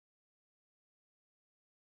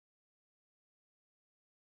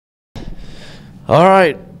All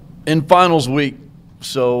right, in finals week.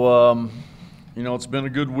 So, it's been a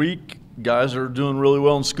good week. Guys are doing really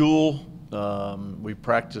well in school. We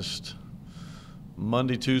practiced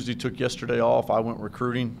Monday, Tuesday, took yesterday off. I went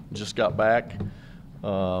recruiting, just got back.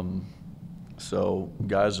 So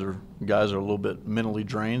guys are a little bit mentally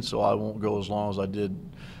drained, so I won't go as long as I did.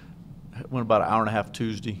 Went about an hour and a half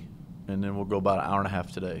Tuesday, and then we'll go about an hour and a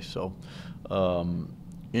half today. So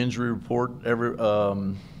injury report,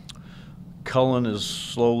 Cullen is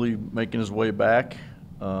slowly making his way back.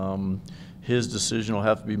 His decision will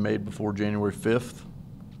have to be made before January 5th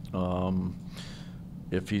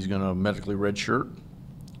if he's going to medically redshirt,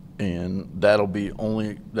 and that'll be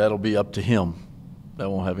up to him. That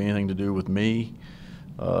won't have anything to do with me.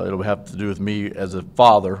 It'll have to do with me as a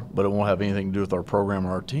father, but it won't have anything to do with our program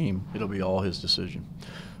or our team. It'll be all his decision.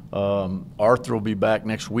 Arthur will be back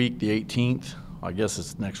next week, the 18th. I guess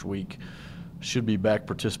it's next week. Should be back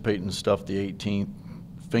participating in stuff the 18th.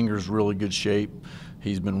 Finger's really good shape.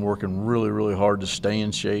 He's been working really, really hard to stay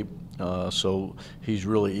in shape. So he's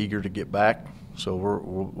really eager to get back. So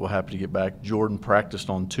we're happy to get back. Jordan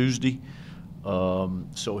practiced on Tuesday.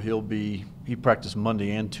 So he practiced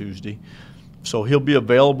Monday and Tuesday. So he'll be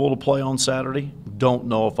available to play on Saturday. Don't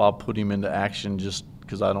know if I'll put him into action just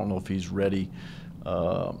because I don't know if he's ready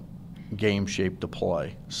game shape to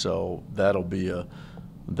play. So that'll be a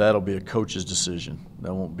coach's decision.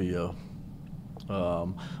 That won't be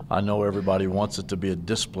I know everybody wants it to be a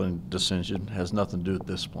discipline decision. It has nothing to do with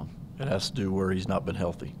discipline. It has to do where he's not been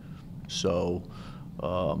healthy. So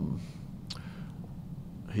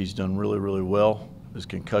he's done really, really well. His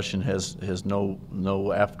concussion has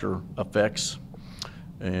no after effects,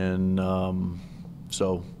 and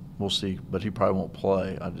so we'll see. But he probably won't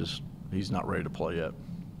play. He's not ready to play yet.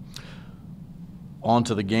 On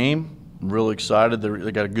to the game. I'm really excited.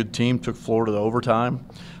 They got a good team. Took Florida to overtime.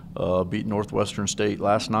 Beat Northwestern State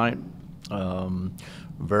last night.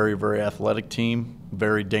 Very, very athletic team.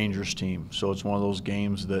 Very dangerous team. So it's one of those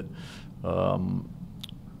games that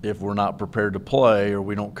if we're not prepared to play or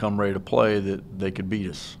we don't come ready to play, that they could beat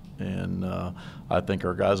us. And I think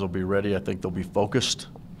our guys will be ready. I think they'll be focused.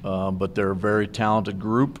 But they're a very talented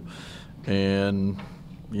group, and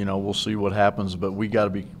we'll see what happens. But we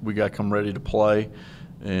got to come ready to play.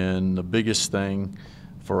 And the biggest thing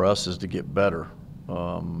for us is to get better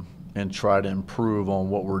and try to improve on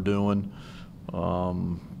what we're doing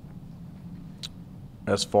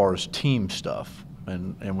as far as team stuff.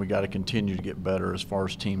 And we got to continue to get better as far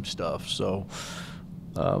as team stuff. So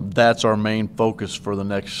that's our main focus for the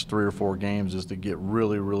next 3 or 4 games, is to get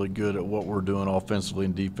really, really good at what we're doing offensively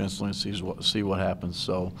and defensively and see what happens.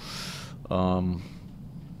 So,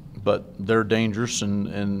 but they're dangerous,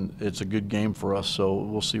 and it's a good game for us. So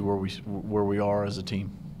we'll see where we are as a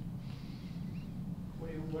team.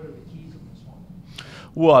 What are the keys in this one?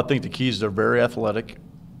 Well, I think the keys, they're very athletic.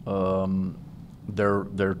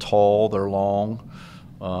 They're tall, they're long.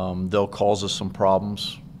 They'll cause us some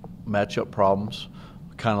problems, matchup problems,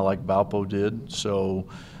 kind of like Valpo did. So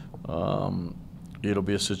it'll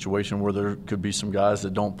be a situation where there could be some guys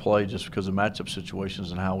that don't play just because of matchup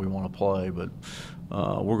situations and how we want to play. But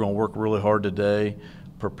we're going to work really hard today,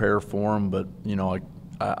 prepare for them. But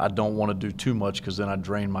I don't want to do too much because then I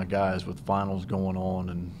drain my guys with finals going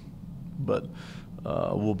on. But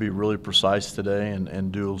we'll be really precise today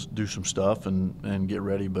and do some stuff and get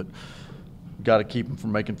ready. But got to keep them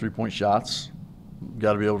from making 3-point shots.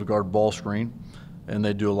 Got to be able to guard ball screen, and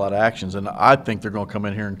they do a lot of actions. And I think they're going to come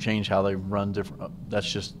in here and change how they run different.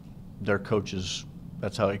 That's just their coaches.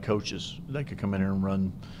 That's how he coaches. They could come in here and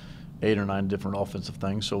run 8 or 9 different offensive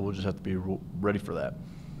things. So we'll just have to be ready for that.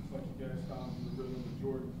 It's like you guys found the rhythm with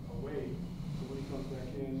Jordan away, so when he comes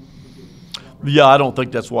back in, yeah, I don't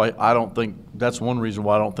think that's why. I don't think that's one reason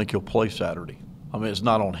why I don't think he'll play Saturday. I mean, it's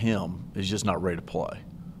not on him. He's just not ready to play.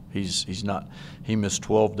 He's not. He missed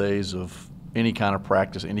 12 days of any kind of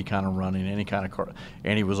practice, any kind of running, any kind of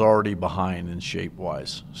and he was already behind in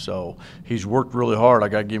shape-wise. So he's worked really hard. I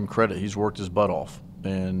got to give him credit. He's worked his butt off.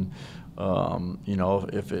 And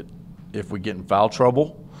if we get in foul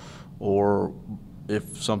trouble, or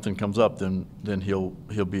if something comes up, then he'll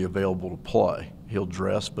be available to play. He'll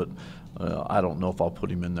dress, but I don't know if I'll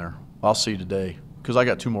put him in there. I'll see today because I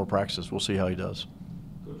got 2 more practices. We'll see how he does.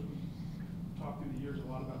 Coach, we talked through the years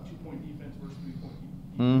a lot about 2-point defense versus 3-point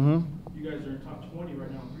defense. Mm-hmm. You guys are in top 20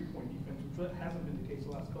 right now in 3-point defense, which hasn't been the case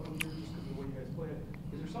the last couple of years just because of the way you guys play it.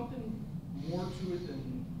 Is there something more to it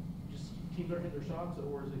than just teams aren't hitting their shots,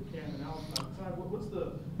 or is it Cam and Alex on the side? What's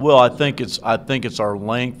the? Well, I think it's our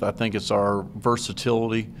length. I think it's our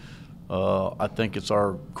versatility. I think it's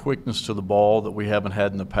our quickness to the ball that we haven't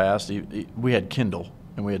had in the past. We had Kendall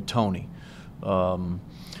and we had Tony,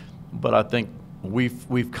 But I think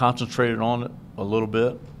we've concentrated on it a little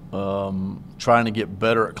bit, trying to get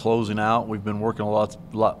better at closing out. We've been working a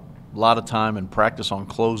lot of time in practice on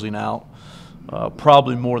closing out,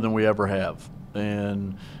 probably more than we ever have.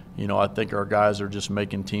 And I think our guys are just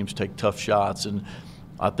making teams take tough shots. And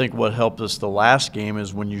I think what helped us the last game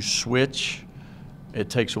is when you switch, it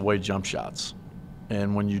takes away jump shots.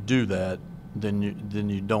 And when you do that, then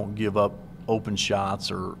you don't give up open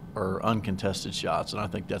shots or uncontested shots, and I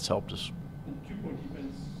think that's helped us. Two-point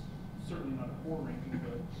defense, certainly not a core ranking,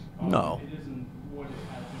 but No. it isn't what it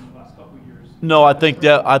has been in the last couple of years. No, I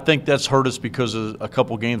think that's hurt us because of a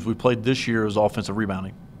couple games we played this year is offensive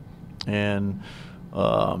rebounding, and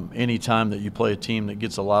any time that you play a team that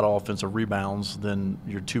gets a lot of offensive rebounds, then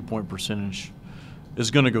your 2-point percentage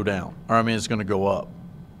is going to go down, or it's going to go up.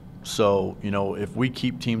 So if we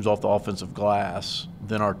keep teams off the offensive glass,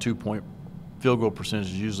 then our 2-point field goal percentage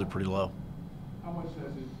is usually pretty low. How much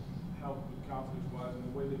has it helped with confidence-wise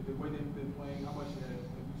and the way they've been playing? How much have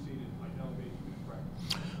you seen it elevate you in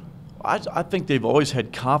practice? I think they've always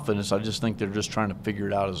had confidence. I just think they're just trying to figure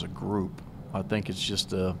it out as a group. I think it's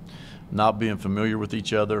just not being familiar with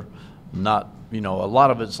each other. Not a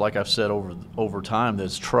lot of it's like I've said over time.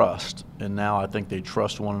 That's trust, and now I think they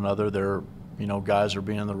trust one another. They're guys are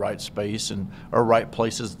being in the right space or right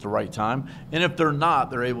places at the right time. And if they're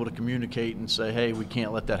not, they're able to communicate and say, hey, we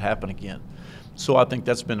can't let that happen again. So I think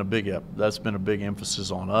that's been a big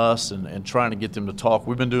emphasis on us and trying to get them to talk.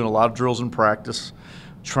 We've been doing a lot of drills in practice,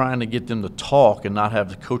 trying to get them to talk and not have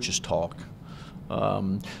the coaches talk.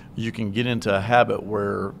 You can get into a habit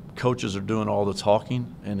where coaches are doing all the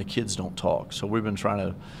talking and the kids don't talk. So we've been trying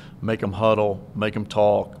to make them huddle, make them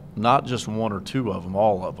talk, not just one or two of them,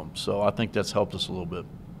 all of them. So I think that's helped us a little bit.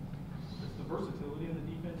 Is the versatility of the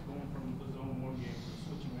defense going from the zone one game to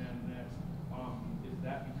switching man next, is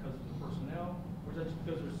that because of the personnel, or is that just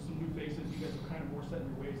because there's some new faces, you guys are kind of more set in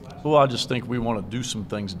your ways last year? Well, I just think we want to do some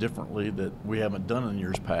things differently that we haven't done in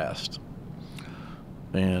years past.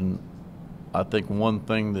 And I think one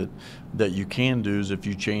thing that you can do is if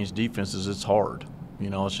you change defenses, it's hard.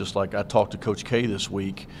 It's just like I talked to Coach K this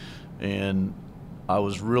week, and I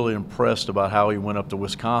was really impressed about how he went up to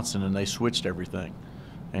Wisconsin and they switched everything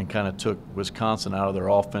and kind of took Wisconsin out of their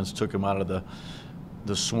offense, took them out of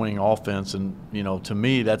the swing offense. And, to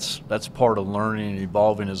me, that's part of learning and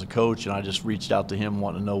evolving as a coach, and I just reached out to him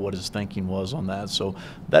wanting to know what his thinking was on that. So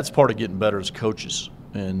that's part of getting better as coaches.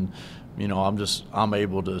 And, I'm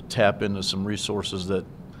able to tap into some resources that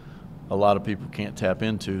a lot of people can't tap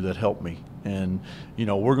into that help me. And,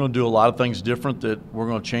 we're going to do a lot of things different, that we're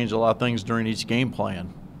going to change a lot of things during each game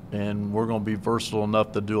plan. And we're going to be versatile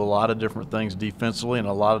enough to do a lot of different things defensively and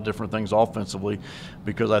a lot of different things offensively,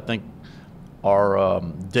 because I think our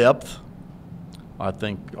depth, I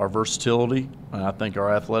think our versatility, and I think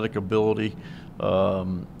our athletic ability,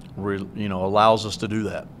 allows us to do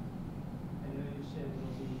that. I know you said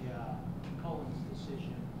it'll be Cullen's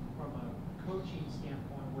decision. From a coaching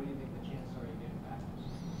standpoint, what do you think the chances are you getting back?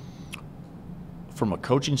 From a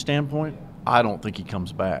coaching standpoint, I don't think he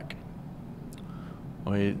comes back.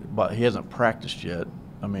 But he hasn't practiced yet.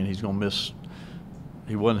 He's going to miss –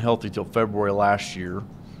 he wasn't healthy till February last year.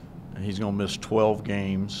 And he's going to miss 12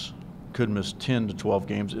 games, could miss 10 to 12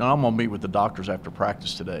 games. And I'm going to meet with the doctors after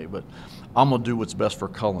practice today. But I'm going to do what's best for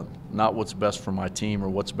Cullen, not what's best for my team or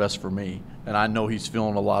what's best for me. And I know he's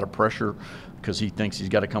feeling a lot of pressure because he thinks he's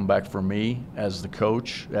got to come back for me as the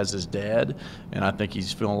coach, as his dad. And I think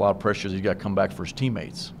he's feeling a lot of pressure that he's got to come back for his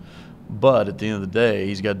teammates. But at the end of the day,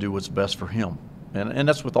 he's got to do what's best for him. And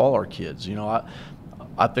that's with all our kids.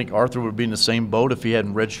 I think Arthur would be in the same boat if he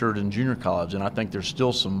hadn't redshirted in junior college. And I think there's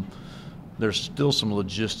still some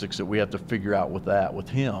logistics that we have to figure out with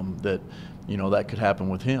him that, that could happen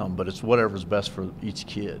with him. But it's whatever's best for each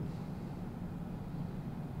kid.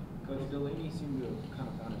 Coach Delaney seemed to have kind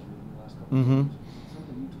of found his rhythm the last couple of Mm-hmm. years.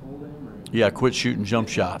 Something you told him? Or? Yeah, quit shooting jump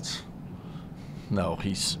shots. No,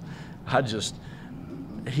 he's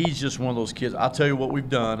just one of those kids. I'll tell you what we've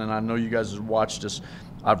done, and I know you guys have watched us.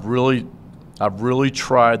 I've really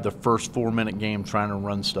tried the first 4-minute game trying to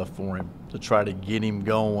run stuff for him to try to get him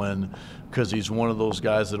going, because he's one of those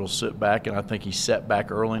guys that'll sit back, and I think he sat back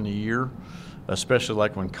early in the year, especially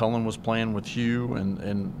like when Cullen was playing with Hugh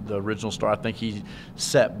and the original star. I think he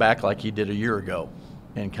sat back like he did a year ago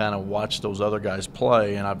and kind of watched those other guys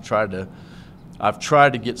play, and I've tried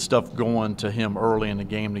to get stuff going to him early in the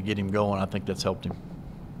game to get him going. I think that's helped him.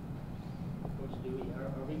 Coach Dewey,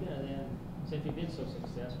 are we going to then, since we've been so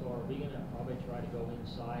successful, are we going to probably try to go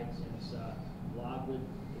inside since Lockwood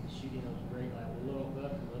is shooting those great, like a little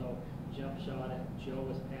hook, a little jump shot it. Joe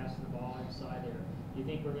was passing the ball inside there. Do you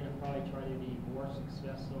think we're going to probably try to be more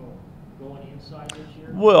successful going inside this year?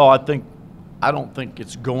 Well, I don't think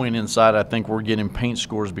it's going inside. I think we're getting paint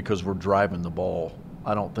scores because we're driving the ball.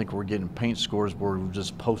 I don't think we're getting paint scores where we're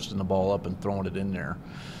just posting the ball up and throwing it in there.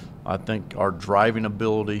 I think our driving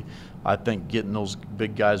ability, I think getting those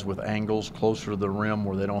big guys with angles closer to the rim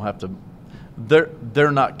where they don't have to –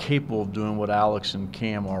 they're not capable of doing what Alex and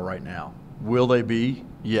Cam are right now. Will they be?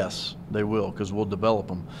 Yes, they will, because we'll develop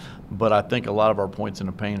them. But I think a lot of our points in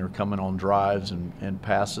the paint are coming on drives and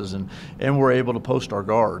passes, and we're able to post our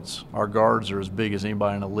guards. Our guards are as big as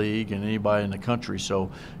anybody in the league and anybody in the country. So,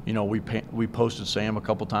 you know, we posted Sam a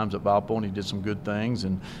couple times at Valpo, and he did some good things.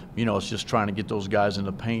 And, you know, it's just trying to get those guys in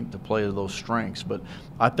the paint to play to those strengths. But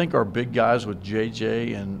I think our big guys with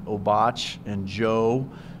JJ and Obach and Joe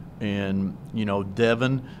and, you know,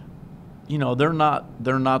 Devin, you know, they're not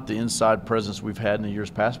the inside presence we've had in the years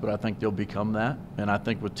past, but I think they'll become that. And I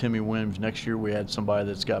think with Timmy Williams next year, we had somebody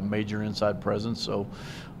that's got major inside presence. So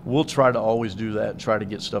we'll try to always do that and try to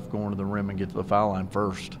get stuff going to the rim and get to the foul line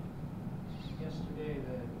first. Yesterday,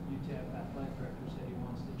 the UTEP athletic director said he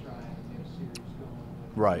wants to try and get a series going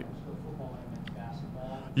with Right. football and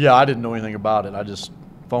basketball. Yeah, I didn't know anything about it. I just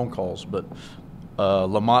phone calls. But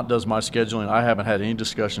Lamont does my scheduling. I haven't had any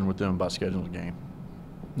discussion with them about scheduling the game.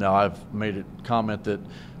 Now, I've made a comment that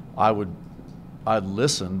I'd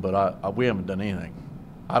listen, but we haven't done anything.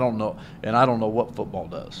 I don't know, and I don't know what football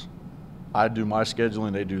does. I do my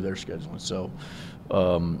scheduling, they do their scheduling. So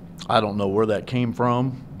I don't know where that came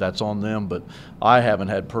from. That's on them, but I haven't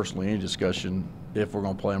had personally any discussion if we're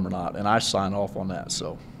going to play them or not, and I sign off on that.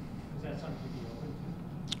 So Is that something you'd be open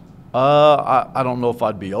to? I don't know if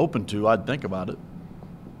I'd be open to. I'd think about it.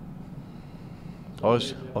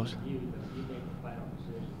 Always. You make the final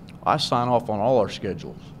decision. I sign off on all our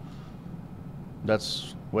schedules.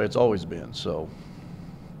 That's the way it's always been. So,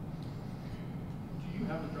 Do you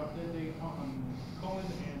have a drop dead date on Cullen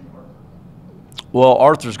and Arthur? well,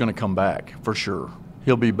 Arthur's going to come back for sure.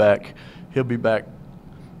 He'll be back. He'll be back.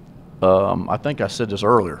 I think I said this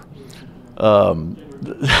earlier. I'm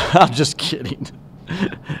just kidding.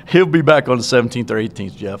 He'll be back on the 17th or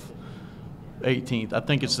 18th, Jeff. 18th. I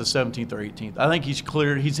think it's the 17th or 18th. I think he's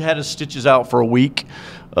cleared. He's had his stitches out for a week.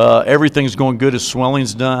 Everything's going good. His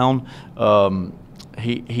swelling's down.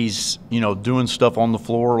 He's doing stuff on the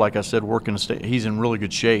floor. Like I said, working. He's in really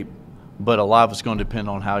good shape. But a lot of it's going to depend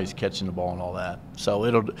on how he's catching the ball and all that. So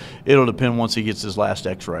it'll depend once he gets his last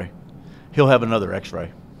X-ray. He'll have another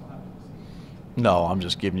X-ray. No, I'm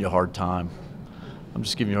just giving you a hard time. I'm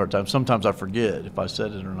just giving you a hard time. Sometimes I forget if I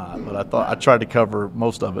said it or not. But I tried to cover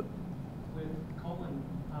most of it. With Cullen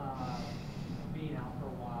being out for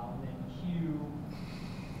a while, and then Hugh,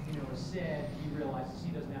 has said he realizes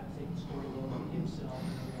he doesn't have to take the story load on himself,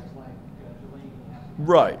 and guys like Delaney have to.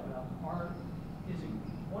 Right. Is it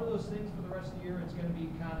one of those things for the rest of the year? It's going to be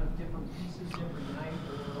kind of different pieces every night,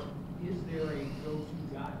 or is there a go-to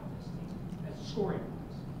guy on this team as a scoring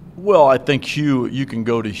wise? Well, I think Hugh. You can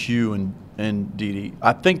go to Hugh and Dede.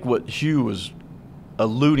 I think what Hugh was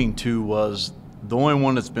alluding to was the only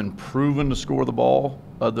one that's been proven to score the ball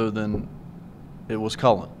other than it was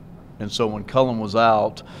Cullen. And so when Cullen was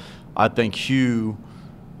out, I think Hugh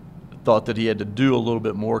thought that he had to do a little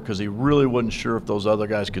bit more because he really wasn't sure if those other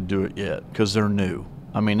guys could do it yet because they're new.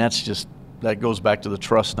 I mean, that goes back to the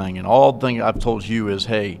trust thing. And all the thing I've told Hugh is,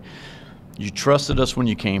 hey, you trusted us when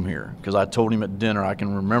you came here, because I told him at dinner, I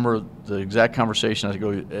can remember the exact conversation. I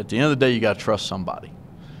go, at the end of the day, you got to trust somebody.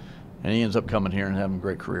 And he ends up coming here and having a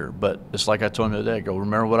great career. But it's like I told him the other day, I go,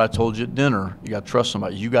 remember what I told you at dinner? You got to trust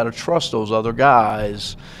somebody. You got to trust those other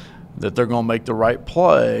guys that they're going to make the right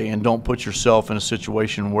play, and don't put yourself in a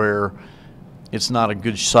situation where it's not a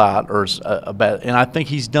good shot or a bad. And I think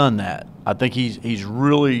he's done that. I think he's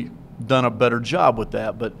really done a better job with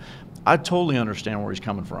that. But I totally understand where he's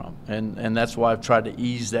coming from, and that's why I've tried to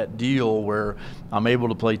ease that deal where I'm able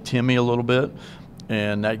to play Timmy a little bit,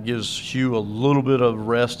 and that gives Hugh a little bit of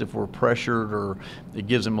rest if we're pressured, or it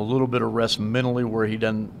gives him a little bit of rest mentally where he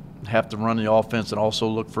doesn't have to run the offense and also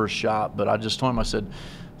look for a shot. But I just told him, I said,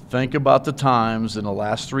 think about the times in the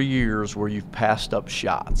last 3 years where you've passed up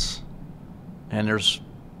shots. And there's,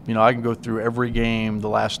 I can go through every game the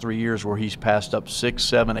last 3 years where he's passed up 6,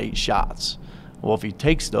 7, 8 shots. Well, if he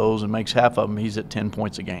takes those and makes half of them, he's at 10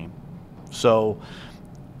 points a game. So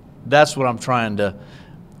that's what I'm trying to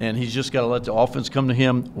 – and he's just got to let the offense come to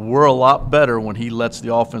him. We're a lot better when he lets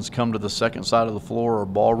the offense come to the second side of the floor or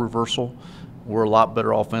ball reversal. We're a lot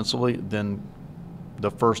better offensively than the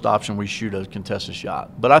first option we shoot a contested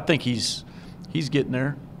shot. But I think he's getting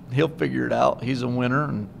there. He'll figure it out. He's a winner,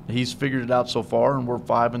 and he's figured it out so far, and we're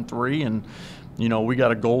 5-3, and, you know, we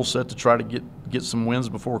got a goal set to try to get some wins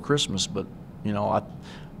before Christmas. But, you know, our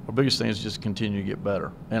biggest thing is just continue to get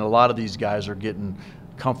better. And a lot of these guys are getting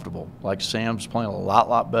comfortable. Like Sam's playing a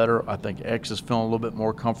lot better. I think X is feeling a little bit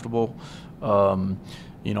more comfortable.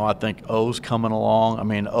 You know, I think O's coming along. I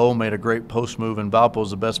mean, O made a great post move, and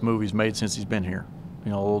Valpo's the best move he's made since he's been here.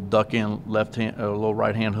 You know, a little duck in left hand, a little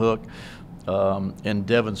right hand hook. And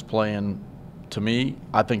Devin's playing, to me,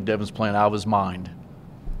 I think Devin's playing out of his mind.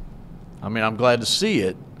 I mean, I'm glad to see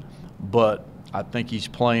it, but I think he's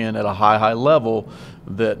playing at a high level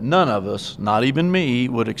that none of us, not even me,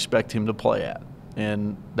 would expect him to play at.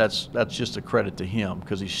 And that's just a credit to him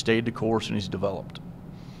because he stayed the course and he's developed.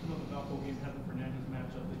 I know the Valpo game had the Fernandez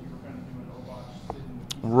matchup that you were kind of doing at Lobos sitting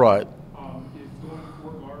with. Right. Is going to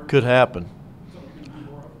 4 guards Could happen. something you're going to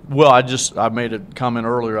do more of? Well, I made a comment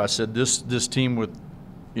earlier. I said this team with,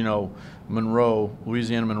 you know, Monroe,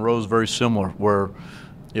 Louisiana Monroe is very similar, where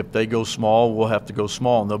if they go small, we'll have to go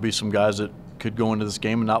small, and there'll be some guys that could go into this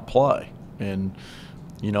game and not play. And,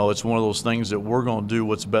 you know, it's one of those things that we're going to do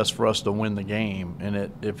what's best for us to win the game.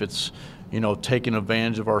 And if it's, you know, taking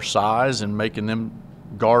advantage of our size and making them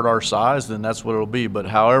guard our size, then that's what it'll be. But,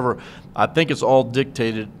 however, I think it's all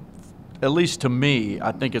dictated, at least to me,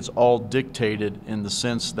 I think it's all dictated in the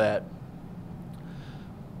sense that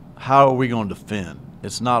how are we going to defend?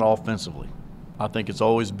 It's not offensively. I think it's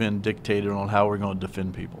always been dictated on how we're going to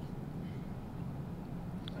defend people.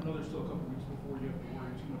 I know there's still a couple weeks before you have to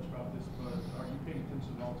worry too much about this, but are you paying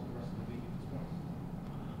attention at all to the rest of the league at this point?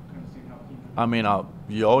 Kind of seeing how teams are doing? I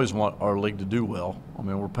mean, you always want our league to do well. I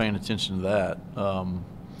mean, we're paying attention to that.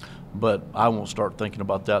 But I won't start thinking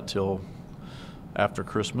about that till after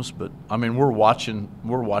Christmas. But, I mean, we're watching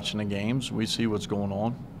the games. We see what's going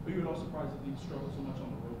on. But you were all surprised that the league struggled so much on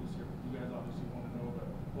the road this year. You guys obviously want to know, but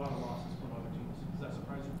a lot of losses from other teams. Does that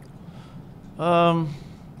surprise you?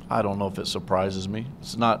 I don't know if it surprises me.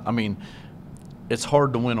 It's not. I mean, it's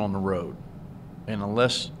hard to win on the road, and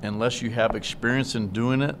unless you have experience in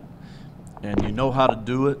doing it, and you know how to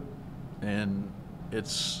do it, and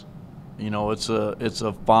it's, you know, it's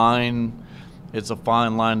a fine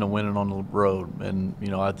line to win it on the road. And, you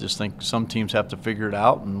know, I just think some teams have to figure it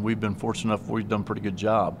out, and we've been fortunate enough we've done a pretty good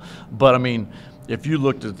job. But, I mean, if you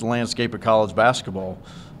looked at the landscape of college basketball,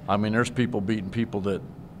 I mean, there's people beating people that,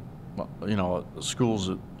 you know, schools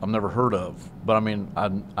that I've never heard of. But, I mean,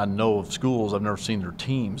 I know of schools, I've never seen their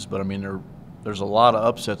teams. But, I mean, there's a lot of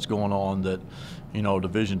upsets going on that, you know,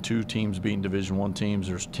 Division II teams beating Division I teams.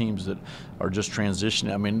 There's teams that are just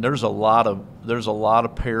transitioning. I mean, there's a lot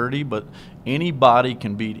of parity, but anybody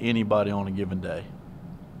can beat anybody on a given day.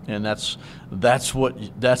 And that's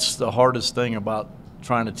the hardest thing about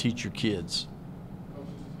trying to teach your kids. Coach,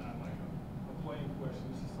 this is not like a playing question.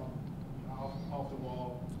 This is something off the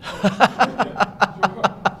wall.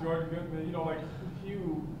 Jordan Goodman, you know, like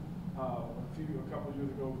Hugh, a couple years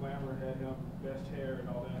ago, Glamour had him best hair and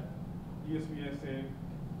all that. ESPN saying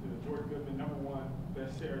Jordan Goodman #1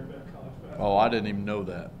 best hair in college basketball. Oh, I didn't even know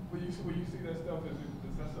that. When you see that stuff, is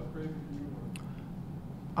that stuff crazy to you?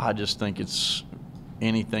 I just think it's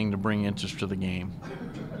anything to bring interest to the game.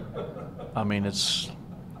 I mean,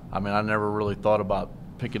 I never really thought about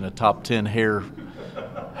picking a top 10 hair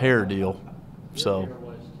deal. So, There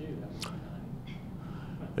was too.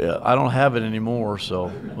 That was yeah, I don't have it anymore. So,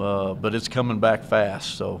 but it's coming back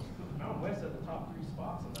fast. So, Mountain West had the top 3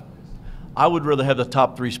 spots on that list. I would rather have the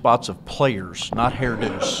top 3 spots of players, not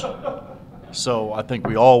hairdos. So I think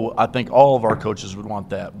all of our coaches would want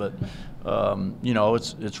that. But you know,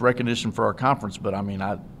 it's recognition for our conference. But I mean,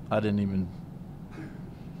 I didn't even.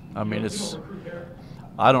 I mean, it's.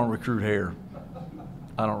 I don't recruit hair.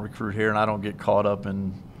 I don't recruit hair, and I don't get caught up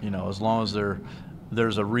in, you know, as long as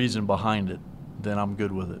there's a reason behind it, then I'm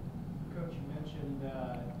good with it. Coach, you mentioned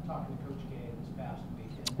talking to Coach Gay this past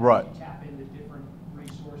week. And Right. You tap into different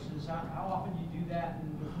resources. How often do you do that,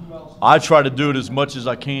 and who else? I try to do it as much as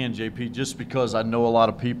I can, JP, just because I know a lot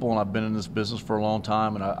of people and I've been in this business for a long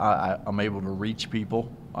time, and I'm able to reach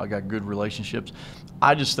people. I got good relationships.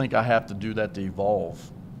 I just think I have to do that to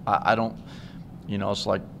evolve. I don't, you know, it's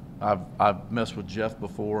like I've messed with Jeff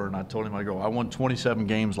before, and I told him, I won 27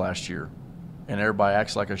 games last year, and everybody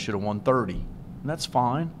acts like I should have won 30. And that's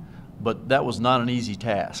fine, but that was not an easy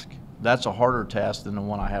task. That's a harder task than the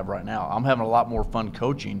one I have right now. I'm having a lot more fun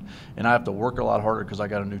coaching, and I have to work a lot harder because I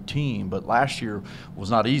got a new team. But last year was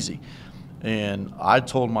not easy. And I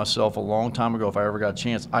told myself a long time ago, if I ever got a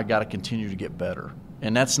chance, I got to continue to get better.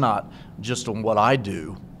 And that's not just on what I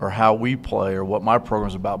do or how we play or what my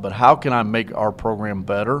program's about, but how can I make our program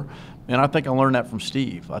better? And I think I learned that from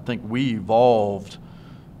Steve. I think we evolved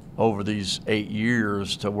over these 8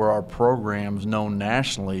 years to where our program's known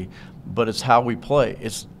nationally, but it's how we play.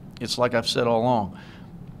 It's like I've said all along,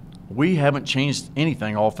 we haven't changed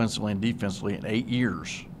anything offensively and defensively in 8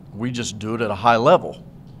 years. We just do it at a high level,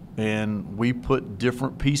 and we put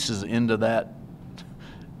different pieces into that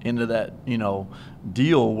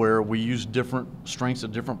deal where we use different strengths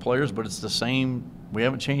of different players, but it's the same. We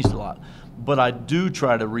haven't changed a lot. But I do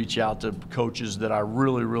try to reach out to coaches that I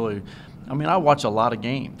really, I watch a lot of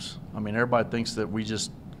games. Everybody thinks that we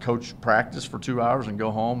just coach practice for 2 hours and go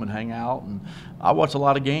home and hang out, and I watch a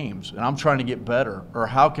lot of games, and I'm trying to get better, or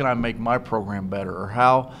how can I make my program better, or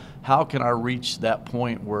how can I reach that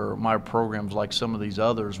point where my program's like some of these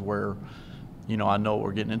others where I know what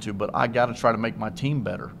we're getting into, but I got to try to make my team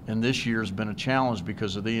better. And this year has been a challenge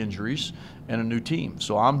because of the injuries and a new team.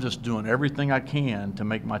 So I'm just doing everything I can to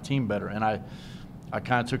make my team better. And I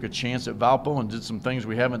kind of took a chance at Valpo and did some things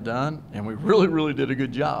we haven't done, and we really did a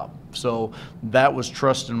good job. So that was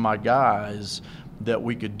trusting my guys that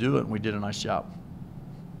we could do it, and we did a nice job.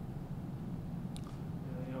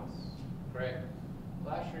 Anything else? Craig,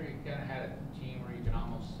 last year you kind of had a team where you can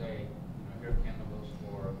almost say, here Kendall goes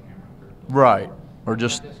for Cameron Kirk. Right. Or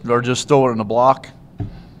just throw it in the block.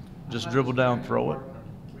 Just dribble down, throw it.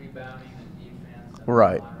 Rebounding and defense and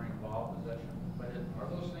Right. monitoring ball possession. But are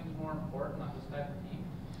those things more important on this type of team?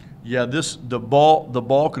 Yeah, the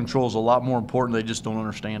ball control is a lot more important. They just don't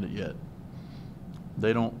understand it yet.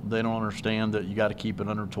 They don't understand that you got to keep it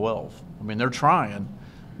under 12. They're trying,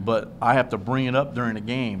 but I have to bring it up during the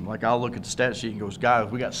game. Like, I'll look at the stat sheet and goes, guys,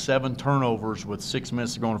 we got 7 turnovers with 6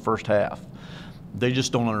 minutes to go in the first half. They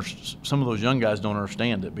just don't understand. Some of those young guys don't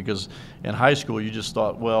understand it, because in high school you just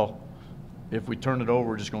thought, well, if we turn it over,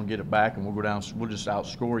 we're just going to get it back and we'll go down. We'll just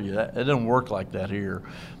outscore you. It doesn't work like that here.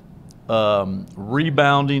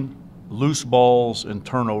 Rebounding, loose balls, and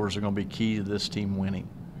turnovers are going to be key to this team winning.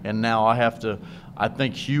 And now I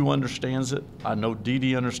think Hugh understands it. I know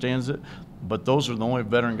Dede understands it. But those are the only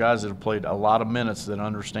veteran guys that have played a lot of minutes that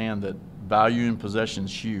understand that value in possession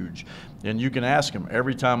is huge. And you can ask them,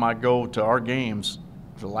 every time I go to our games,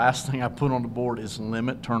 the last thing I put on the board is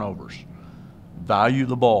limit turnovers. Value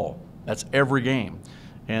the ball. That's every game.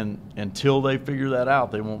 And until they figure that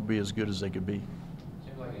out, they won't be as good as they could be.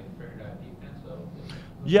 Seems like they figured out defense, though.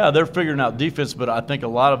 Yeah, they're figuring out defense, but I think a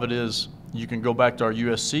lot of it is, you can go back to our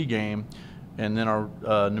USC game and then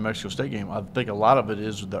our New Mexico State game. I think a lot of it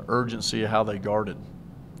is the urgency of how they guarded.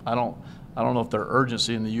 I don't know if their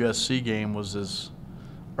urgency in the USC game was as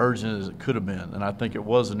urgent as it could have been, and I think it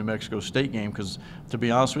was the New Mexico State game, because, to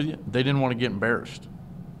be honest with you, they didn't want to get embarrassed.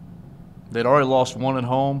 They'd already lost one at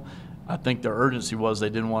home. I think their urgency was they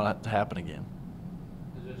didn't want it to happen again.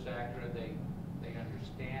 Is this accurate? They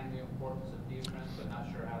understand the importance of defense, but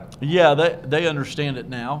not sure how to. Yeah, they understand it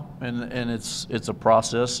now, and it's a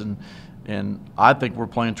process, and I think we're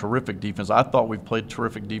playing terrific defense. I thought we've played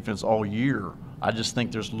terrific defense all year. I just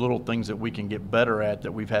think there's little things that we can get better at,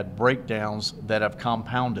 that we've had breakdowns that have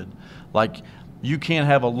compounded. Like, you can't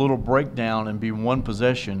have a little breakdown and be one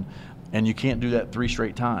possession, and you can't do that 3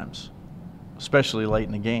 straight times, especially late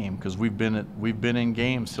in the game, because we've been in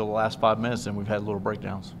games till the last 5 minutes and we've had little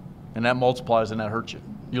breakdowns, and that multiplies and that hurts you.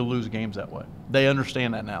 You'll lose games that way. They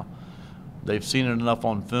understand that now. They've seen it enough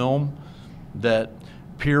on film that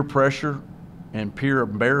peer pressure and peer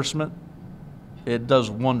embarrassment, it does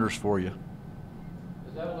wonders for you.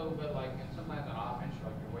 Is that a little bit like, and sometimes on offense,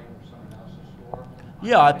 like you're waiting for someone else to score?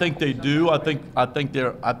 Yeah, I think they do. I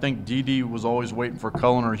think Dede was always waiting for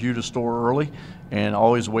Cullen or Hugh to score early, and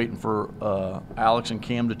always waiting for Alex and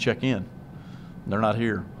Cam to check in. They're not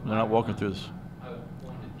here. They're not walking through this.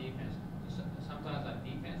 Going to defense, sometimes on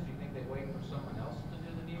defense, do you think they wait for someone else to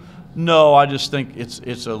do the defense? No, I just think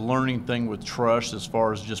it's a learning thing with Trush as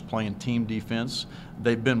far as just playing team defense.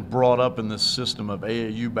 They've been brought up in this system of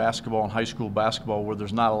AAU basketball and high school basketball where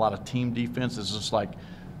there's not a lot of team defense. It's just like,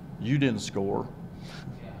 you didn't score.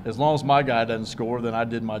 As long as my guy doesn't score, then I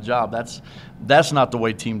did my job. That's not the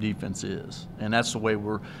way team defense is, and that's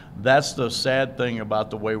the sad thing about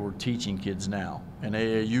the way we're teaching kids now. In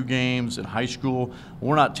AAU games, in high school,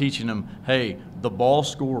 we're not teaching them, hey, the ball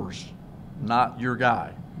scores, not your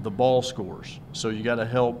guy. The ball scores. So you got to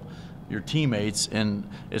help your teammates, and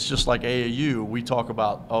it's just like AAU. We talk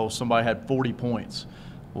about, oh, somebody had 40 points.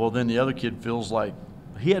 Well, then the other kid feels like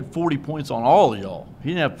he had 40 points on all of y'all. He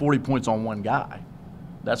didn't have 40 points on one guy.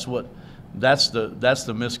 That's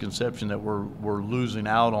the misconception that we're losing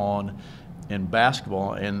out on in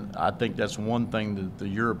basketball, and I think that's one thing that the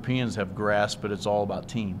Europeans have grasped, but it's all about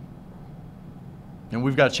team. And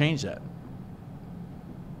we've got to change that.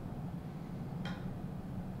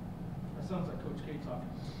 That sounds like Coach K talking.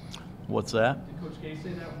 What's that? Did Coach Gay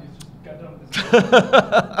say that when he's just got done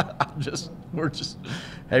with this?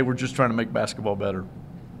 We're just trying to make basketball better.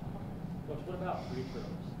 Coach, what about free throws?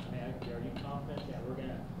 I mean, are you confident that we're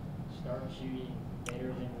gonna start shooting better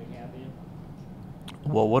than we have been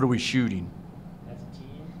Well, what are we shooting? as a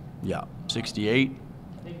team? Yeah, 68,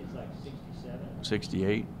 I think it's like 67.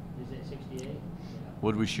 68. Is it 68? Yeah.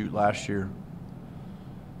 What did we shoot last year?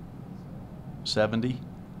 70.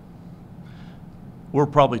 We're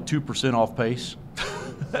probably 2% off pace.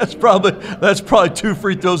 That's probably 2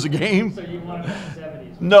 free throws a game. So you want them at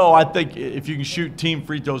 70s? No, I think if you can shoot team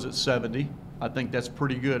free throws at 70, I think that's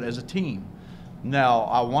pretty good as a team. Now,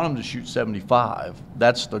 I want them to shoot 75.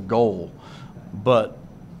 That's the goal. But,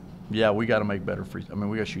 yeah, we got to make better free. I mean,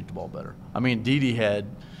 we got to shoot the ball better. I mean, Didi,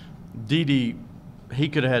 he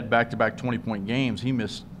could have had back-to-back 20-point games. He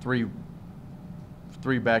missed three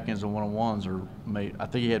back-ends and one-on-ones, or I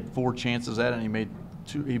think he had 4 chances at it, and he made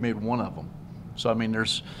 2. He made 1 of them. So, I mean,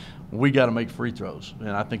 we got to make free throws, and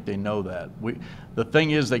I think they know that. The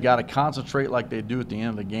thing is, they got to concentrate like they do at the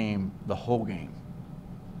end of the game, the whole game.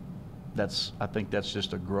 I think that's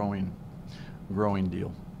just a growing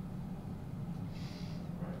deal.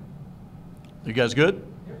 You guys good?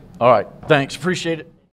 All right. Thanks. Appreciate it.